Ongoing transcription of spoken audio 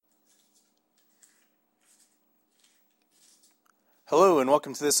Hello and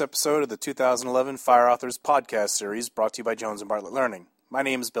welcome to this episode of the 2011 Fire Authors Podcast Series brought to you by Jones & Bartlett Learning. My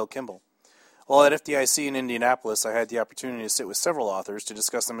name is Bill Kimball. While at FDIC in Indianapolis, I had the opportunity to sit with several authors to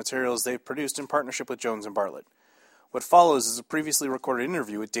discuss the materials they've produced in partnership with Jones & Bartlett. What follows is a previously recorded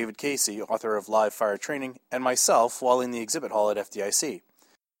interview with David Casey, author of Live Fire Training, and myself while in the exhibit hall at FDIC.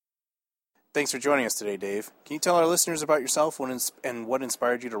 Thanks for joining us today, Dave. Can you tell our listeners about yourself and what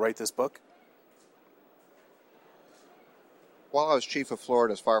inspired you to write this book? While I was chief of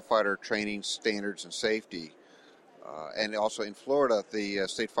Florida's firefighter training standards and safety, and also in Florida, the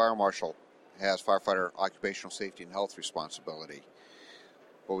state fire marshal has firefighter occupational safety and health responsibility.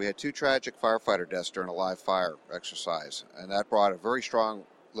 But we had two tragic firefighter deaths during a live fire exercise, and that brought a very strong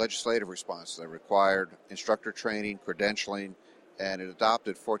legislative response that required instructor training, credentialing, and it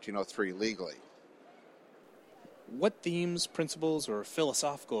adopted 1403 legally. What themes, principles, or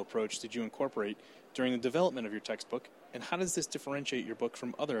philosophical approach did you incorporate during the development of your textbook, and how does this differentiate your book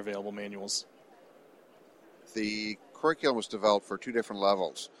from other available manuals? The curriculum was developed for two different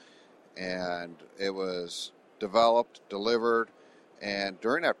levels, and it was developed, delivered, and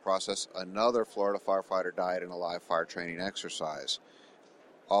during that process, another Florida firefighter died in a live fire training exercise.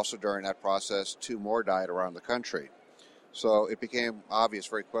 Also during that process, two more died around the country. So it became obvious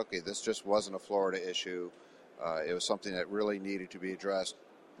very quickly this just wasn't a Florida issue. It was something that really needed to be addressed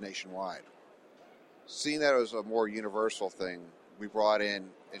nationwide. Seeing that it was a more universal thing, we brought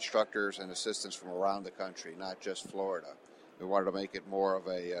in instructors and assistants from around the country, not just Florida. We wanted to make it more of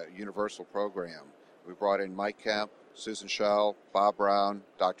a universal program. We brought in Mike Kemp, Susan Schell, Bob Brown,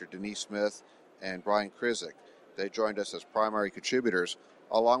 Dr. Denise Smith, and Brian Krizik. They joined us as primary contributors,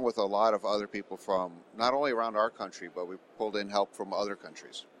 along with a lot of other people from not only around our country, but we pulled in help from other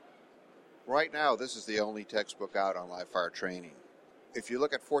countries. Right now, this is the only textbook out on live fire training. If you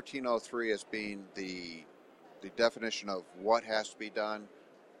look at 1403 as being the definition of what has to be done,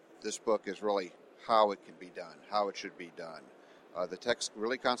 this book is really how it can be done, how it should be done. The text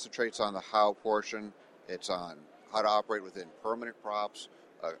really concentrates on the how portion. It's on how to operate within permanent props,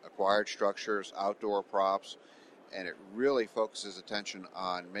 acquired structures, outdoor props, and it really focuses attention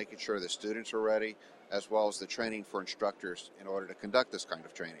on making sure the students are ready, as well as the training for instructors in order to conduct this kind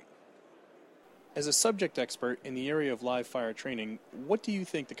of training. As a subject expert in the area of live fire training, what do you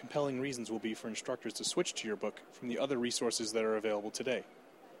think the compelling reasons will be for instructors to switch to your book from the other resources that are available today?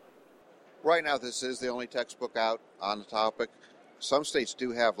 Right now, this is the only textbook out on the topic. Some states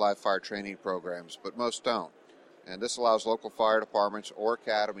do have live fire training programs, but most don't. And this allows local fire departments or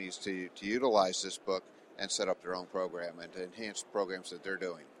academies to utilize this book and set up their own program and to enhance the programs that they're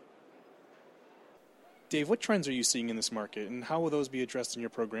doing. Dave, what trends are you seeing in this market, and how will those be addressed in your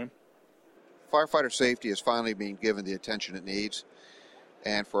program? Firefighter safety is finally being given the attention it needs,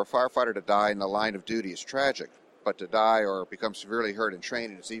 and for a firefighter to die in the line of duty is tragic, but to die or become severely hurt in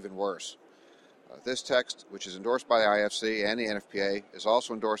training is even worse. This text, which is endorsed by the IFC and the NFPA, is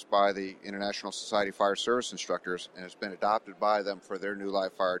also endorsed by the International Society of Fire Service Instructors and has been adopted by them for their new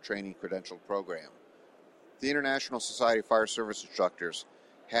live fire training credentialed program. The International Society of Fire Service Instructors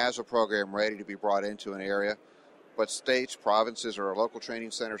has a program ready to be brought into an area, but states, provinces, or local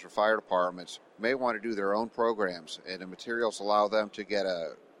training centers or fire departments may want to do their own programs, and the materials allow them to get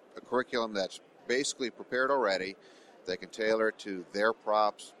a curriculum that's basically prepared already. They can tailor it to their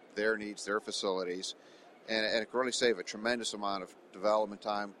props, their needs, their facilities, and it can really save a tremendous amount of development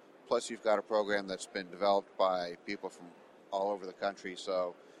time. Plus, you've got a program that's been developed by people from all over the country,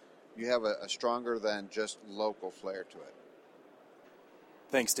 so you have a stronger than just local flair to it.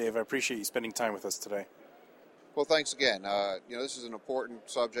 Thanks, Dave. I appreciate you spending time with us today. Well, thanks again. This is an important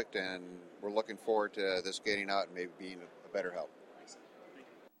subject, and we're looking forward to this getting out and maybe being a better help.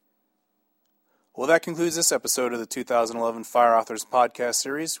 Well, that concludes this episode of the 2011 Fire Authors Podcast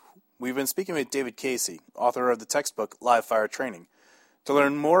Series. We've been speaking with David Casey, author of the textbook Live Fire Training. To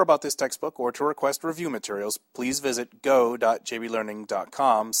learn more about this textbook or to request review materials, please visit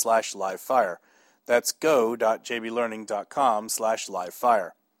go.jblearning.com/livefire. That's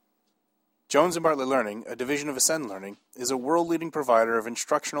go.jblearning.com/livefire. Jones & Bartlett Learning, a division of Ascend Learning, is a world-leading provider of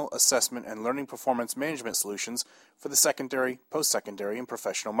instructional, assessment, and learning performance management solutions for the secondary, post-secondary, and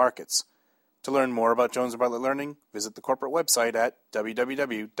professional markets. To learn more about Jones & Bartlett Learning, visit the corporate website at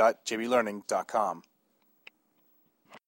www.jblearning.com.